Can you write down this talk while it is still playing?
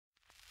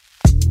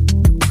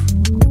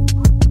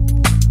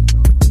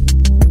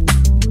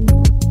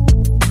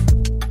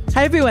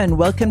Hi, everyone.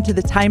 Welcome to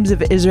the Times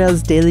of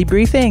Israel's Daily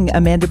Briefing.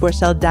 Amanda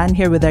Borschel-Dan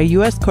here with our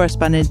U.S.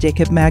 correspondent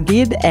Jacob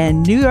Magid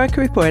and New York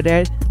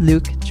reporter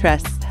Luke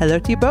Tress. Hello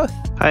to you both.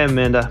 Hi,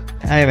 Amanda.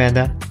 Hi,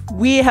 Amanda.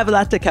 We have a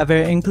lot to cover,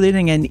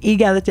 including an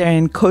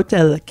egalitarian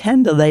Kotel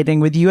candle lighting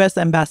with U.S.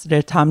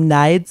 Ambassador Tom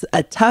Nides,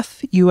 a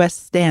tough U.S.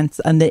 stance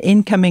on the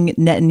incoming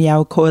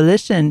Netanyahu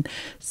coalition,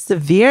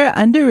 severe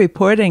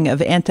underreporting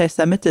of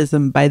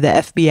anti-Semitism by the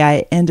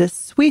FBI, and a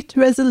sweet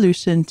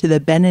resolution to the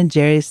Ben &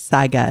 Jerry's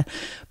saga.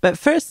 But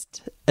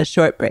first, a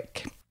short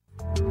break.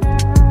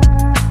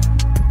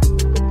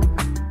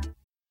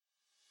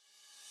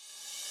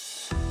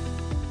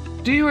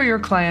 Do you or your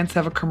clients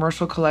have a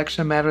commercial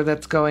collection matter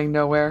that's going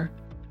nowhere?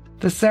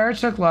 The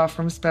Sarachek Law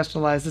Firm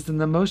specializes in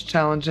the most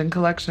challenging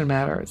collection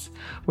matters,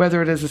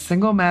 whether it is a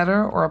single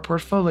matter or a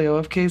portfolio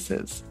of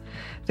cases.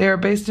 They are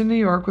based in New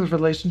York with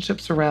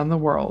relationships around the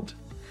world.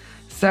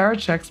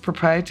 Sarachek's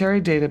proprietary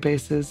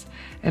databases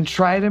and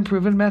tried and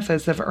proven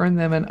methods have earned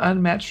them an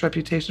unmatched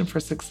reputation for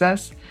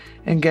success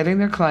in getting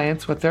their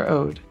clients what they're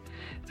owed.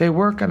 They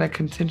work on a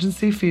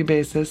contingency fee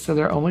basis, so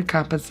they're only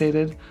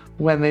compensated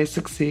when they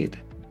succeed.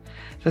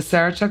 The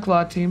Sarachek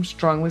Law Team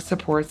strongly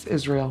supports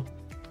Israel.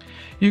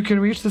 You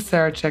can reach the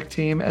Sarachek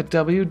team at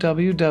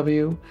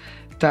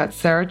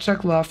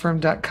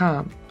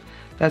www.saracheklawfirm.com.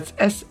 That's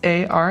SARACHEK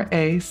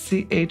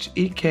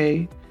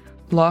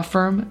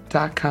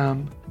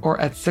lawfirm.com or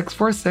at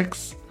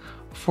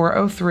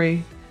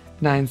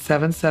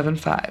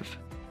 646-403-9775.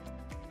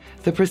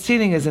 The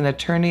proceeding is an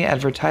attorney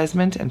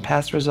advertisement and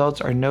past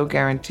results are no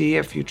guarantee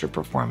of future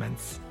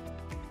performance.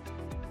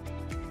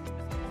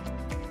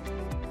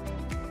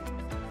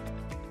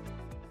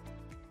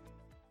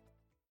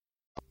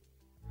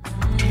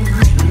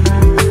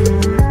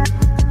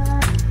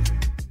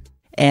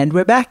 And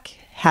we're back.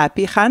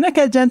 Happy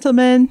Hanukkah,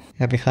 gentlemen.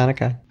 Happy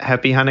Hanukkah.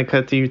 Happy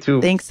Hanukkah to you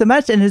too. Thanks so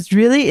much. And it's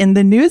really in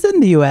the news in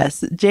the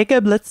U.S.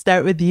 Jacob, let's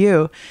start with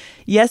you.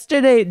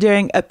 Yesterday,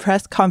 during a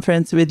press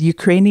conference with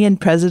Ukrainian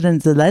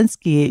President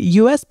Zelensky,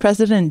 U.S.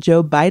 President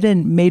Joe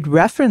Biden made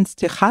reference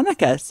to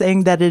Hanukkah,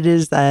 saying that it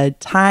is a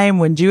time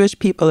when Jewish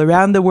people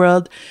around the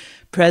world,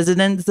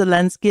 President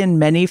Zelensky and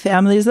many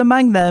families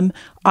among them,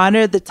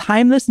 honor the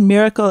timeless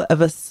miracle of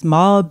a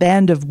small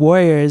band of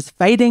warriors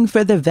fighting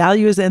for their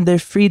values and their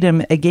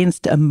freedom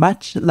against a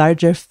much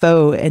larger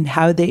foe, and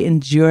how they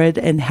endured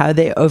and how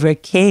they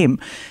overcame.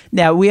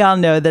 Now, we all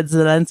know that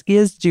Zelensky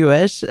is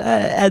Jewish,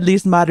 at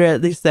least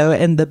moderately so,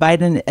 and the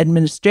Biden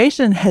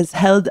administration has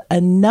held a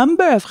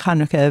number of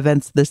Hanukkah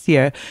events this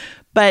year.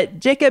 But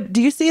Jacob,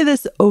 do you see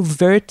this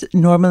overt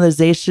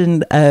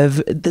normalization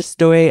of the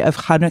story of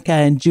Hanukkah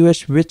and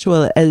Jewish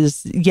ritual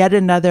as yet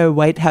another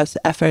White House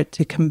effort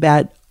to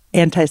combat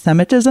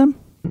anti-Semitism?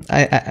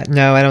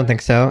 No, I don't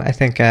think so. I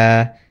think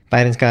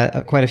Biden's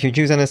got quite a few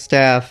Jews on his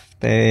staff.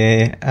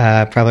 They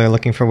probably are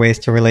looking for ways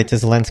to relate to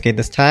Zelensky at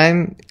this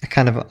time.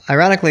 Kind of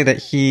ironically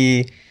that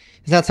he's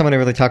not someone who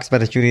really talks about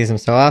his Judaism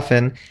so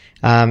often.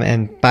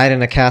 And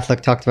Biden, a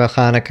Catholic, talked about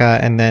Hanukkah,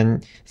 and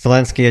then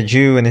Zelensky, a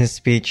Jew, in his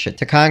speech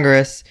to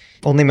Congress,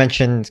 only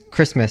mentioned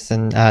Christmas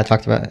and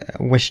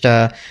wished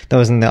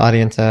those in the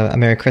audience a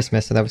Merry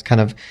Christmas. So that was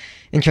kind of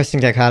interesting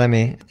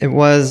dichotomy. It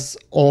was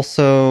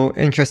also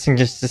interesting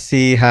just to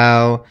see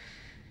how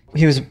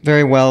he was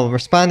very well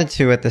responded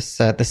to at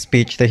this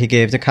speech that he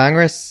gave to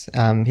Congress.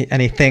 And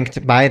he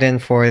thanked Biden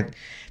for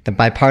the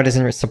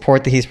bipartisan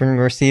support that he's been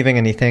receiving,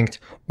 and he thanked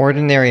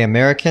ordinary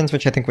Americans,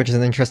 which is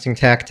an interesting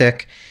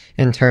tactic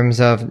in terms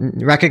of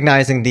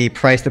recognizing the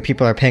price that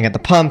people are paying at the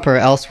pump or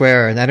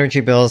elsewhere in energy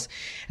bills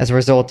as a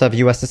result of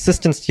U.S.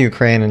 assistance to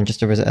Ukraine and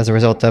just as a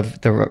result of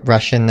the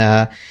Russian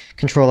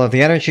control of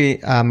the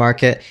energy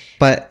market.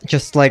 But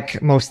just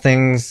like most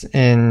things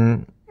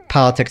in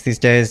politics these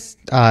days,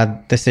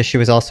 this issue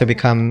has also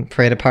become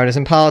prey to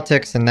partisan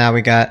politics, and now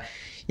we got,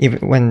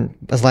 even when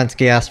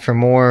Zelensky asked for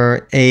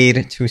more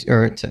aid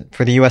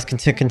for the U.S.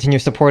 to continue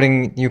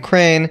supporting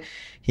Ukraine,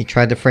 he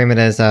tried to frame it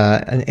as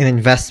an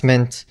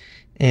investment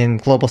in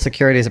global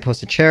security as opposed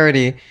to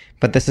charity.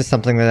 But this is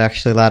something that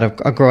actually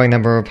a growing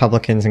number of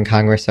Republicans in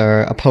Congress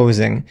are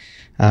opposing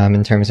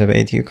in terms of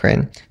aid to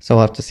Ukraine. So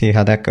we'll have to see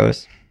how that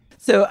goes.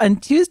 So on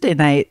Tuesday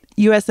night,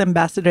 U.S.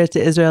 Ambassador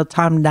to Israel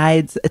Tom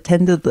Nides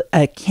attended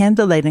a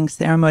candle-lighting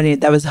ceremony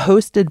that was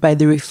hosted by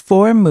the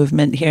Reform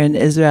Movement here in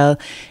Israel,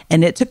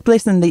 and it took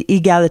place in the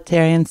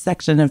egalitarian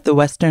section of the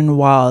Western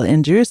Wall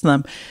in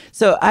Jerusalem.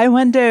 So I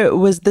wonder,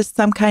 was this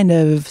some kind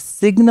of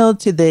signal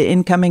to the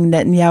incoming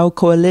Netanyahu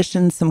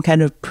coalition, some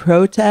kind of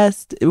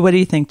protest? What do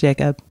you think,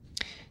 Jacob?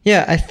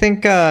 Yeah, I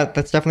think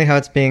that's definitely how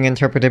it's being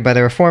interpreted by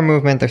the Reform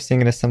Movement. They're seeing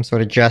it as some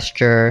sort of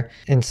gesture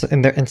in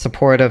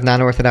support of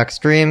non-Orthodox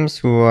Dreams,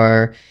 who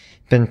are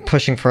been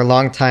pushing for a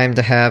long time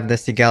to have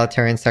this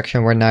egalitarian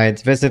section where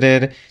Nides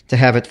visited, to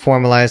have it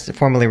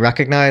formally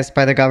recognized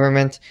by the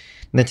government.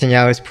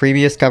 Netanyahu's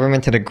previous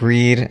government had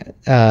agreed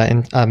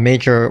in a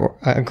major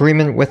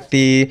agreement with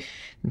the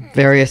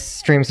various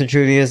streams of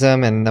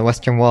Judaism and the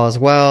Western Wall as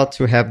well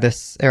to have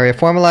this area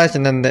formalized,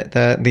 and then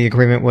the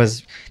agreement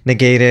was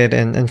negated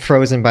and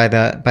frozen by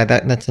that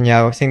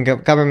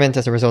Netanyahu government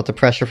as a result of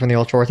pressure from the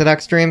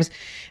ultra-Orthodox streams.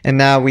 And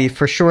now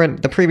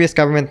the previous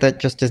government that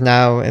just is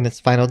now in its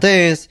final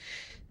days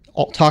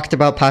talked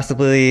about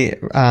possibly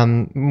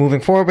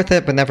moving forward with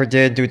it, but never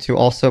did due to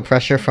also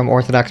pressure from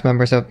Orthodox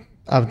members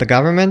of the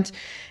government.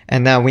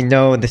 And now we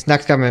know this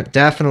next government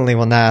definitely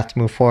will not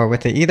move forward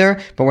with it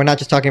either. But we're not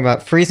just talking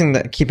about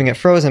keeping it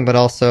frozen, but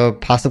also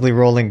possibly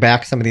rolling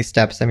back some of these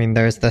steps. I mean,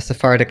 there's the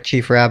Sephardic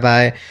chief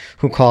rabbi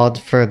who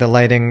called for the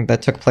lighting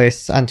that took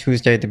place on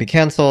Tuesday to be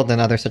canceled and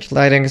other such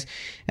lightings.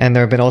 And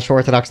there have been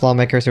ultra-Orthodox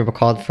lawmakers who have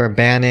called for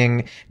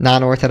banning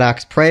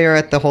non-Orthodox prayer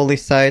at the holy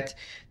site.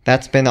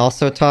 That's been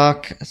also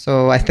talk.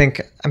 So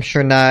I'm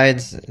sure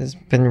Nides has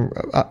been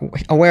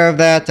aware of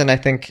that. And I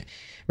think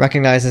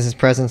recognizes his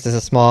presence as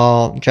a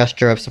small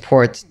gesture of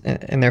support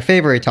in their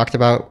favor. He talked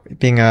about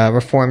being a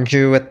Reform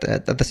Jew at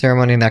the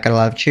ceremony, and that got a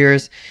lot of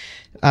cheers.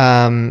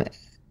 And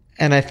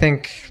I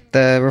think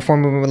the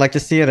Reform movement would like to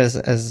see it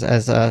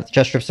as a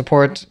gesture of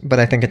support, but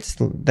I think it's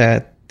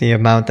that the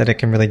amount that it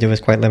can really do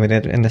is quite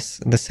limited in this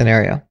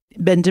scenario.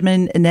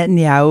 Benjamin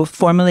Netanyahu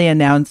formally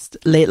announced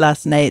late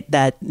last night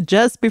that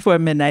just before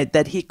midnight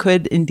that he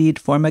could indeed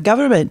form a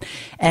government.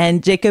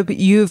 And Jacob,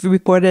 you've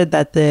reported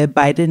that the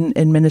Biden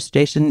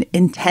administration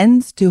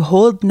intends to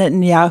hold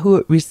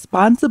Netanyahu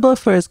responsible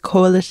for his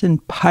coalition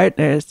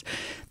partners.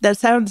 That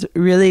sounds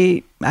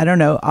really,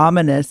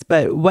 ominous,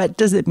 but what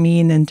does it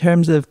mean in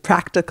terms of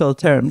practical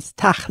terms,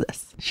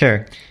 tachlis?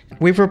 Sure.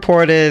 We've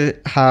reported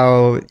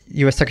how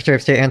U.S. Secretary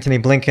of State Antony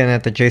Blinken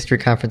at the J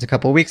Street conference a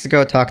couple of weeks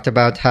ago talked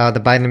about how the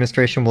Biden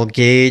administration will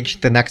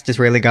gauge the next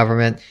Israeli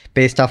government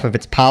based off of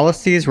its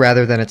policies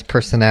rather than its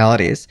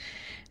personalities.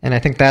 And I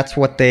think that's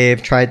what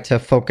they've tried to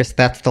focus.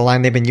 That's the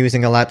line they've been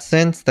using a lot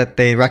since, that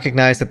they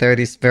recognize that there are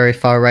these very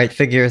far-right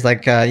figures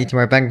like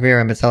Itamar Ben-Gvir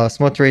and Bezalel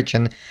Smotrich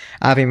and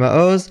Avi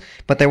Maoz,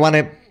 but they want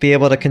to be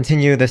able to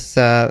continue this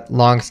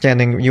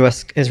long-standing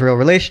U.S.-Israel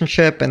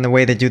relationship, and the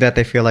way they do that,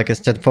 they feel like, is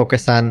to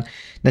focus on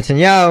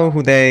Netanyahu,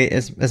 who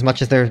as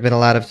much as there's been a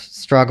lot of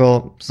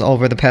struggle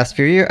over the past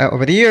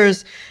over the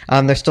years,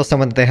 there's still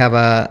someone that they have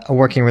a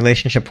working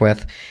relationship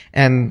with,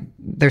 and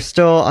they're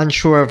still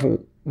unsure of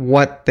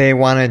what they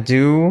want to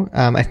do.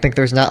 I think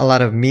there's not a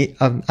lot of meat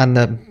on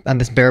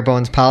this bare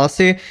bones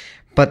policy,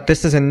 but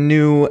this is a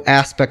new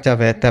aspect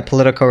of it that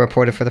Politico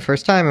reported for the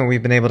first time, and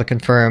we've been able to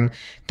confirm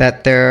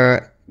that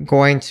they're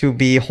going to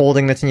be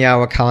holding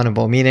Netanyahu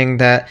accountable, meaning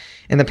that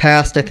in the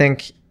past, I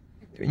think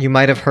you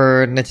might have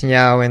heard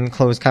Netanyahu in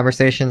closed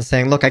conversations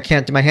saying, look, I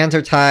can't, my hands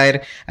are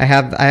tied. I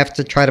have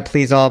to try to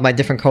please all my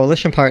different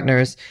coalition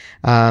partners.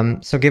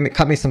 So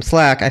cut me some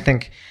slack. I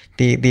think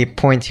the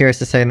point here is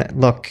to say,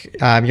 look,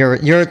 you're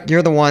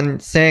the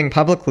one saying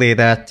publicly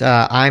that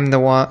I'm the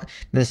one.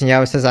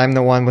 Netanyahu says I'm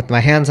the one with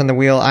my hands on the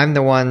wheel. I'm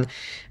the one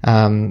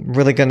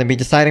really going to be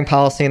deciding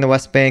policy in the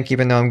West Bank,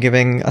 even though I'm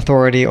giving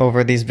authority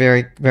over these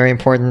very, very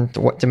important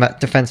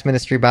defense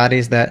ministry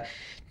bodies that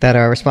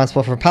are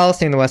responsible for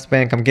policy in the West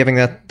Bank. I'm giving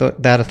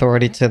that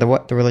authority to the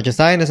Religious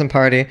Zionism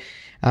Party.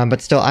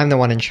 But still, I'm the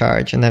one in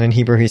charge. And then in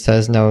Hebrew, he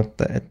says, no,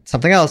 it's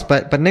something else.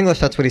 But in English,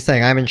 that's what he's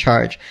saying. I'm in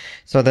charge.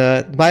 So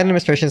the Biden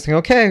administration is saying,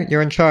 okay,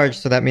 you're in charge.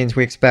 So that means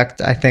we expect,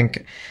 I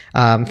think,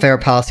 fair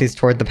policies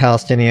toward the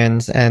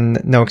Palestinians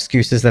and no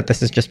excuses that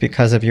this is just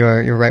because of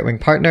your right-wing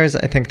partners.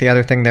 I think the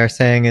other thing they're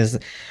saying is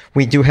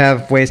we do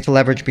have ways to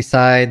leverage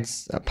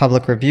besides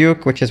public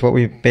rebuke, which is what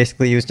we've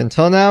basically used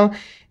until now,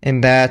 in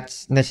that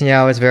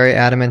Netanyahu is very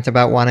adamant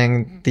about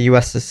wanting the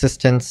U.S.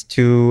 assistance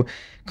to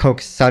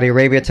coax Saudi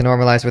Arabia to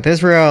normalize with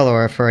Israel,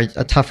 or for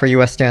a tougher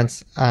U.S.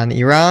 stance on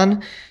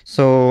Iran.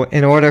 So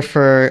in order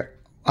for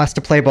us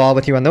to play ball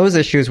with you on those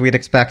issues, we'd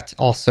expect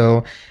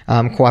also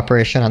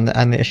cooperation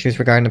on the issues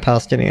regarding the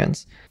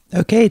Palestinians.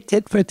 Okay,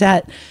 tit for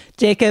tat.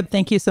 Jacob,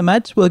 thank you so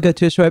much. We'll go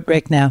to a short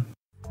break now.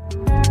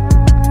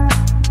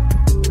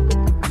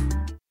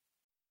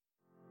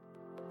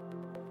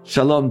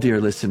 Shalom, dear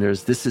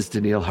listeners. This is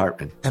Daniel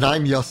Hartman. And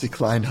I'm Yossi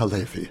Klein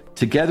Halevi.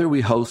 Together we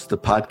host the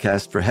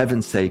podcast For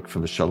Heaven's Sake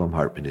from the Shalom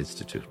Hartman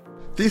Institute.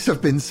 These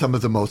have been some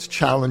of the most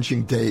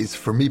challenging days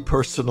for me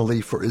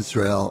personally, for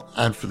Israel,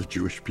 and for the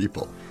Jewish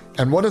people.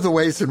 And one of the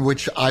ways in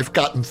which I've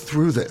gotten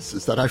through this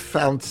is that I've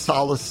found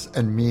solace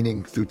and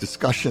meaning through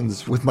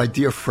discussions with my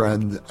dear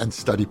friend and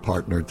study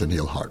partner,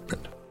 Daniel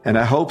Hartman. And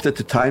I hope that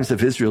the Times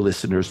of Israel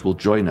listeners will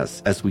join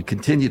us as we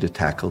continue to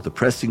tackle the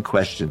pressing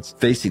questions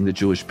facing the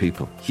Jewish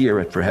people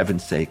here at For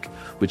Heaven's Sake,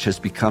 which has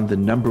become the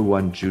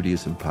 #1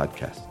 Judaism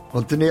podcast.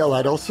 Well, Daniel,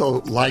 I'd also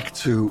like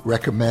to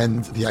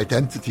recommend the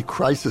Identity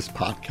Crisis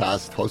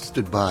podcast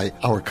hosted by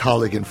our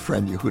colleague and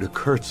friend Yehuda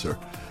Kurtzer.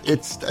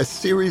 It's a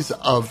series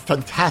of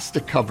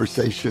fantastic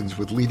conversations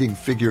with leading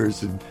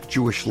figures in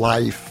Jewish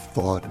life,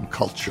 thought, and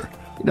culture.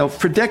 You know,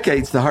 for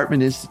decades, the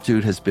Hartman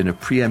Institute has been a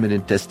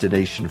preeminent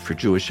destination for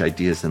Jewish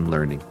ideas and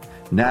learning.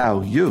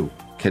 Now you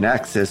can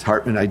access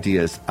Hartman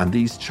ideas on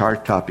these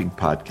chart-topping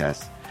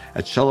podcasts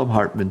at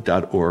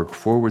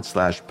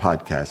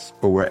shalomhartman.org/podcasts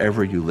or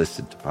wherever you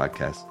listen to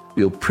podcasts.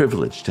 feel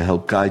privileged to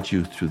help guide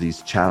you through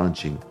these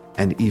challenging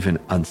and even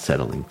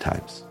unsettling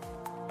times.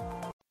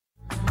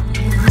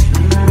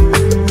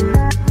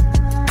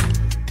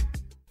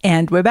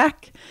 And we're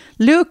back.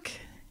 Luke,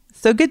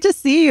 so good to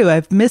see you.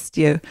 I've missed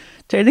you.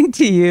 Turning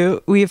to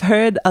you, we've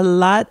heard a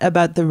lot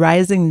about the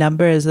rising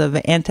numbers of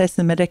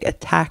anti-Semitic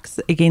attacks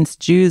against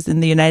Jews in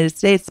the United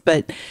States,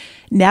 but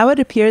now it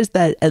appears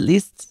that at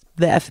least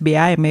the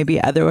FBI,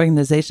 maybe other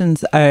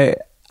organizations, are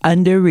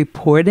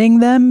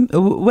underreporting them.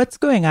 What's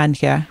going on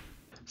here?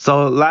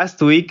 So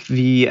last week,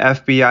 the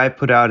FBI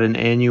put out an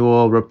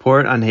annual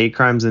report on hate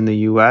crimes in the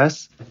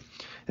U.S.,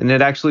 and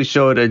it actually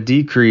showed a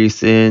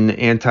decrease in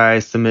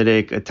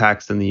anti-Semitic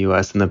attacks in the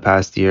U.S. in the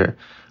past year,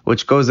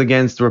 which goes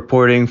against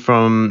reporting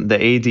from the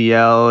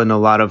ADL and a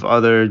lot of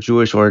other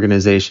Jewish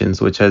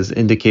organizations, which has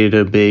indicated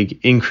a big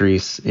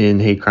increase in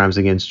hate crimes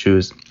against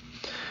Jews.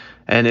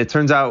 And it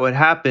turns out what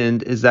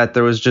happened is that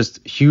there was just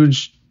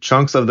huge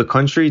chunks of the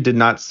country did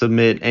not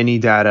submit any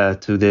data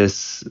to the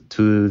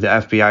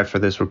FBI for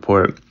this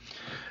report.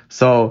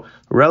 So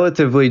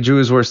relatively,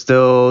 Jews were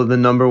still the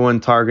number one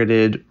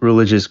targeted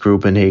religious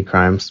group in hate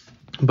crimes.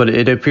 But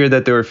it appeared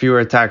that there were fewer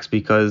attacks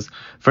because,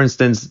 for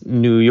instance,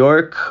 New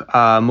York,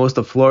 most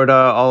of Florida,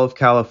 all of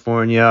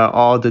California,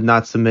 all did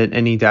not submit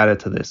any data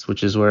to this,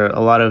 which is where a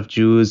lot of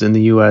Jews in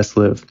the U.S.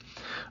 live.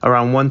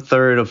 Around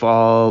 1/3 of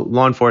all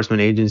law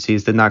enforcement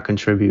agencies did not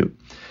contribute.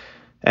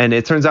 And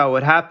it turns out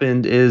what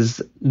happened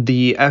is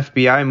the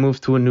FBI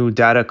moved to a new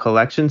data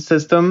collection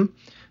system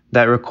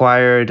that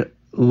required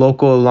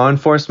local law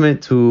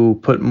enforcement to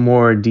put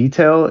more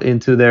detail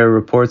into their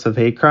reports of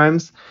hate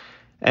crimes.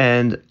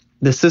 And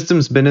the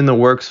system's been in the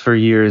works for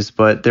years,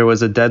 but there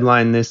was a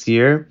deadline this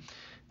year.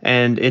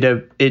 And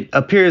it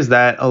appears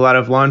that a lot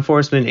of law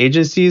enforcement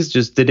agencies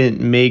just didn't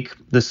make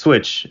the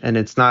switch. And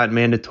it's not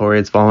mandatory,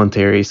 it's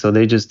voluntary. So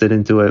they just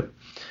didn't do it.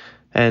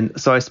 And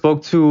so I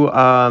spoke to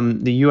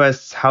the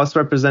U.S. House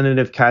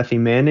Representative Kathy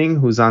Manning,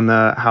 who's on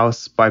the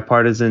House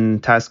Bipartisan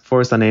Task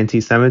Force on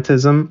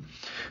Anti-Semitism.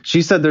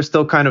 She said they're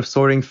still kind of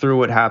sorting through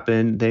what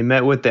happened. They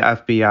met with the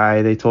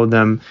FBI. They told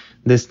them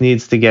this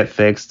needs to get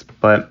fixed.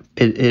 But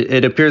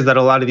it appears that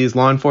a lot of these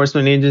law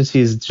enforcement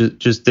agencies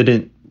just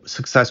didn't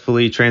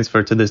successfully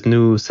transfer to this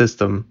new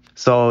system.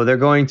 So they're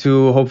going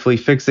to hopefully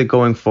fix it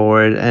going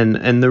forward.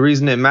 And the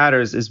reason it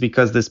matters is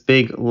because this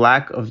big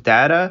lack of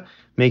data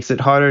makes it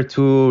harder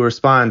to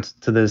respond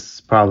to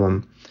this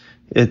problem.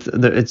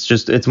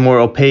 It's more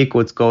opaque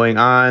what's going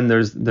on.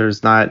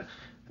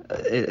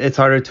 It's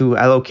harder to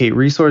allocate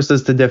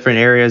resources to different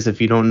areas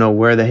if you don't know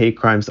where the hate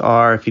crimes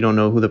are, if you don't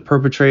know who the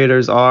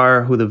perpetrators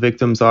are, who the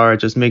victims are. It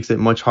just makes it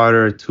much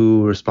harder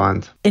to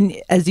respond. And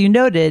as you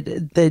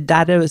noted, the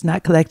data was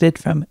not collected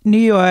from New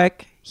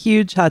York,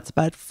 huge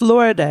hotspot,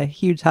 Florida,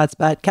 huge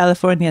hotspot,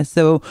 California.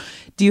 So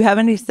do you have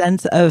any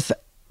sense of,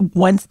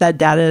 once that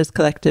data is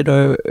collected,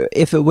 or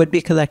if it would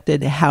be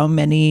collected, how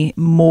many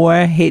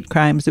more hate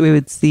crimes we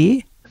would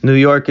see? New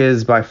York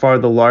is by far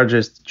the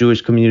largest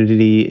Jewish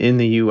community in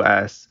the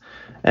U.S.,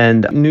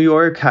 and New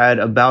York had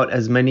about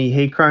as many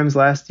hate crimes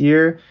last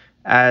year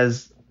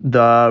as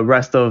the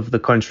rest of the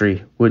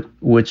country,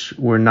 which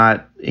were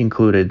not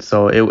included.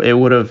 So it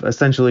would have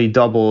essentially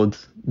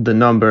doubled the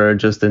number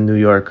just in New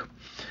York.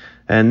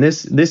 And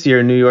this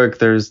year in New York,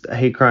 there's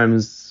hate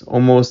crimes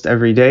almost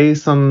every day,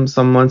 some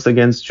months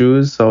against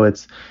Jews. So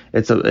it's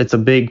a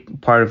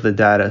big part of the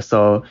data.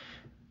 So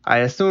I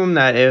assume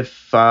that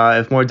if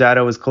more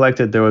data was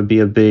collected, there would be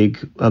a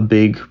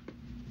big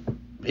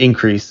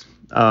increase,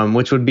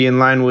 which would be in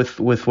line with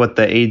what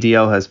the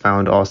ADL has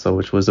found also,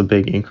 which was a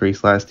big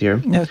increase last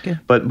year. Okay.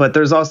 But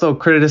there's also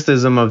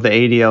criticism of the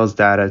ADL's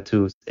data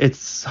too.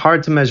 It's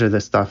hard to measure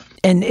this stuff.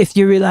 And if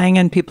you're relying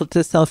on people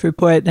to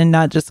self-report and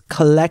not just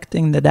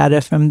collecting the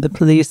data from the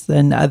police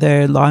and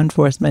other law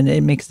enforcement,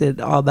 it makes it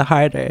all the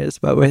harder, is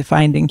what we're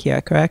finding here,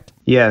 correct?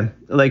 Yeah.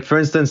 Like, for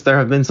instance, there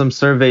have been some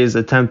surveys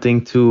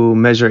attempting to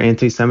measure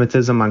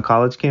anti-Semitism on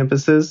college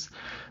campuses,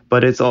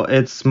 but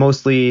it's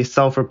mostly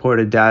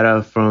self-reported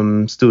data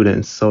from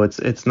students. So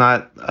it's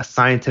not a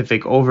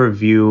scientific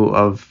overview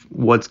of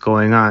what's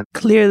going on.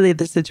 Clearly,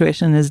 the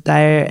situation is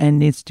dire and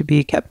needs to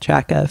be kept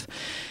track of.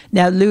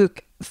 Now,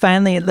 Luke,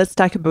 finally, let's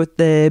talk about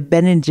the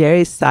Ben &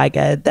 Jerry's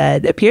saga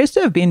that appears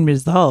to have been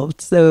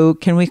resolved. So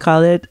can we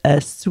call it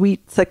a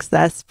sweet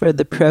success for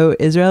the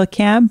pro-Israel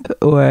camp,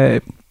 or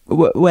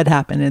what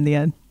happened in the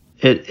end?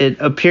 It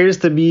appears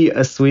to be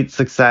a sweet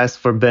success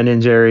for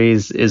Ben &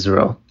 Jerry's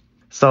Israel.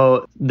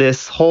 So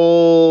this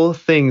whole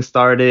thing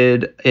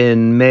started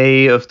in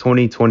May of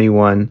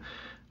 2021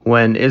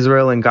 when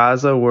Israel and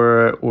Gaza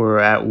were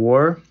at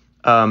war.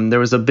 There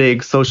was a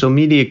big social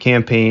media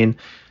campaign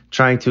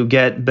trying to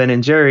get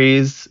Ben &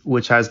 Jerry's,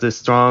 which has this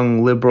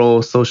strong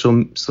liberal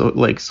social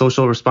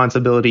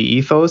responsibility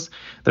ethos.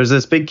 There's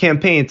this big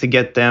campaign to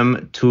get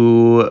them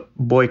to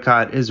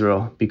boycott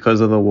Israel because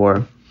of the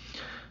war.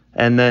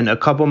 And then a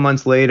couple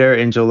months later,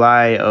 in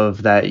July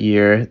of that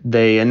year,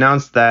 they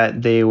announced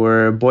that they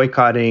were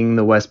boycotting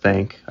the West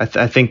Bank. I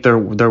think their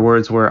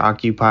words were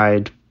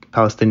occupied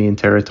Palestinian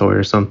territory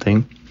or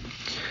something.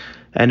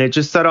 And it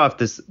just set off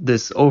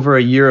this over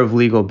a year of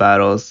legal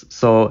battles.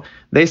 So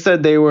they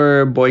said they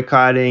were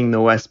boycotting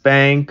the West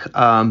Bank.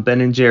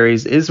 Ben &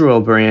 Jerry's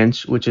Israel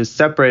branch, which is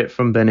separate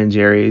from Ben &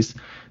 Jerry's,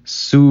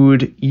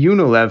 sued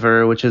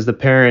Unilever, which is the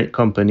parent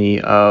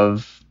company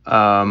of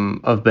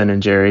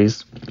Ben &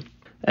 Jerry's.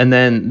 And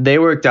then they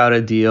worked out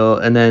a deal.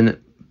 And then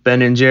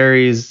Ben &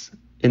 Jerry's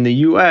in the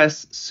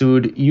U.S.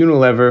 sued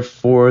Unilever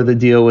for the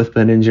deal with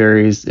Ben &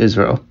 Jerry's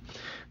Israel.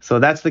 So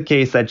that's the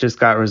case that just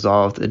got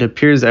resolved. It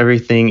appears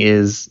everything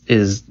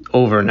is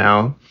over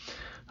now.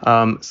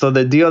 So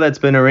the deal that's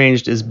been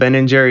arranged is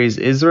Ben & Jerry's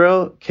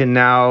Israel can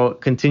now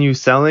continue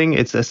selling.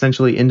 It's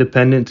essentially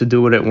independent to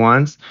do what it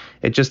wants.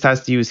 It just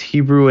has to use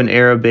Hebrew and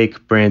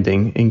Arabic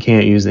branding and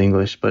can't use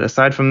English. But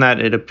aside from that,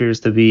 it appears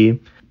to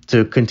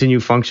continue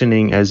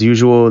functioning as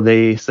usual.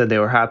 They said they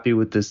were happy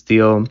with this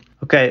deal.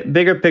 Okay,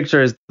 bigger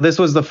picture is this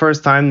was the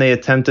first time they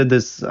attempted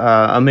this,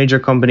 a major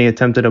company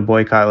attempted a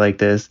boycott like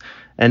this,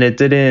 and it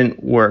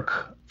didn't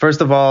work.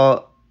 First of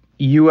all,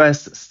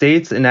 U.S.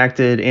 states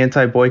enacted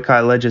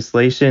anti-boycott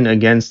legislation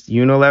against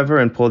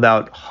Unilever and pulled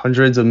out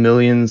hundreds of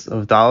millions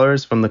of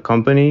dollars from the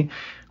company,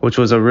 which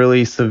was a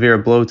really severe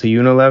blow to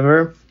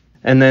Unilever.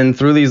 And then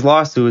through these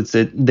lawsuits,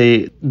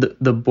 the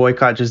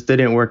boycott just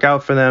didn't work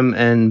out for them,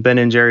 and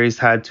Ben & Jerry's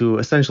had to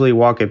essentially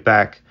walk it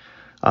back.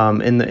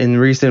 In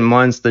recent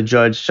months, the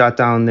judge shot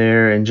down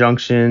their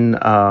injunction,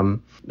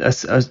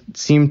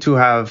 seemed to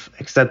have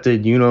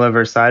accepted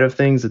Unilever's side of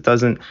things. It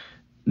doesn't.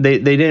 They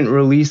didn't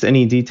release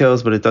any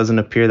details, but it doesn't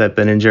appear that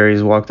Ben &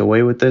 Jerry's walked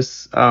away with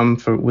this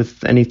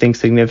with anything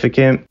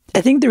significant.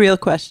 I think the real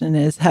question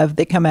is, have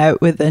they come out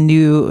with a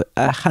new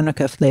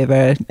Hanukkah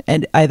flavor,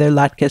 and either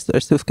latkes or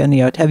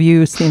sufganiyot? Have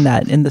you seen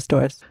that in the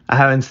stores? I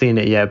haven't seen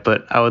it yet,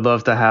 but I would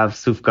love to have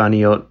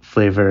sufganiyot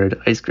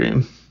flavored ice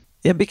cream.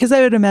 Yeah, because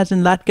I would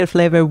imagine latke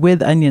flavor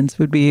with onions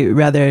would be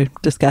rather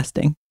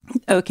disgusting.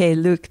 Okay,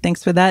 Luke,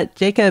 thanks for that.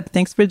 Jacob,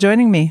 thanks for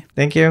joining me.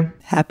 Thank you.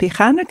 Happy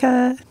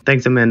Hanukkah.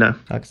 Thanks, Amanda.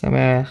 Chag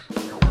Sameach.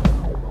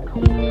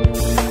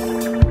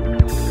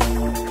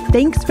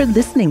 Thanks for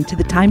listening to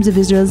the Times of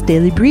Israel's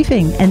Daily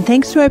Briefing, and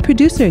thanks to our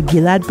producer,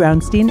 Gilad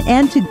Brownstein,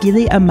 and to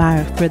Gili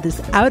Amar for this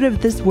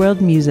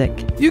out-of-this-world music.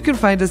 You can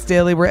find us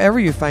daily wherever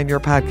you find your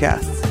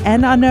podcasts.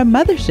 And on our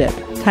mothership,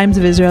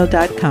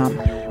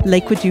 timesofisrael.com.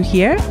 Like what you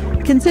hear?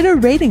 Consider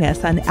rating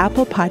us on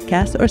Apple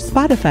Podcasts or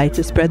Spotify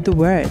to spread the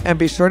word. And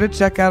be sure to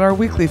check out our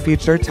weekly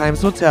feature,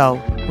 Times Will Tell,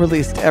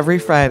 released every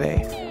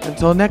Friday.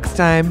 Until next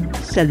time,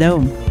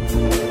 Shalom.